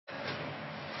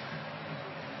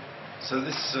So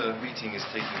this meeting is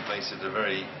taking place at a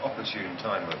very opportune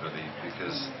time, I believe,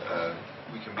 because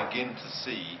we can begin to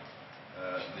see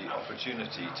the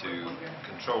opportunity to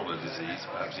control a disease,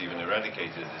 perhaps even eradicate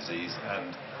a disease,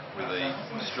 and with a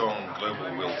strong global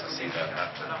will to see that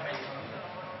happen.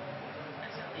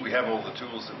 We have all the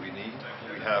tools that we need.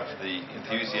 We have the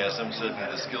enthusiasm, certainly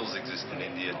the skills exist in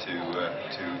India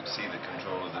to see the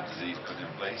control of the disease put in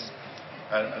place.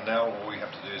 And now all we have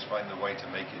to do is find the way to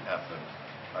make it happen.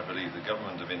 I believe the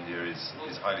government of India is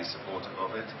highly supportive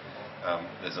of it.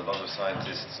 There's a lot of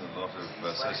scientists and a lot of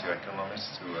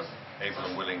socioeconomists who are able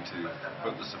and willing to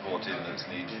put the support in that's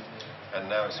needed.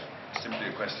 And now it's simply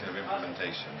a question of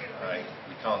implementation.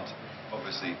 We can't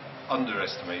obviously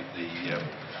underestimate the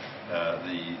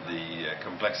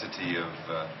complexity of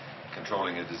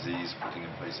controlling a disease, putting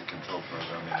in place a control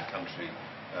program in a country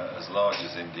as large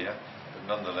as India. But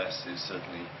nonetheless, it's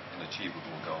certainly an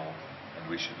achievable goal, and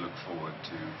we should look forward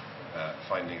to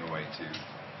finding a way to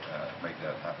make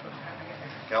that happen.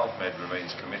 GalfMed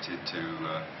remains committed to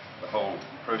the whole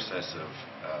process of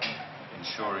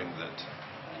ensuring that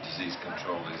disease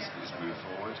control is moved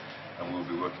forward, and we'll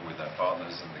be working with our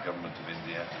partners in the government of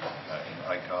India, in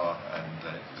ICAR and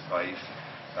BAIF,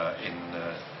 in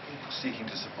seeking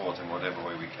to support in whatever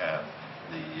way we can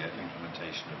the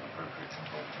implementation of appropriate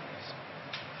control measures.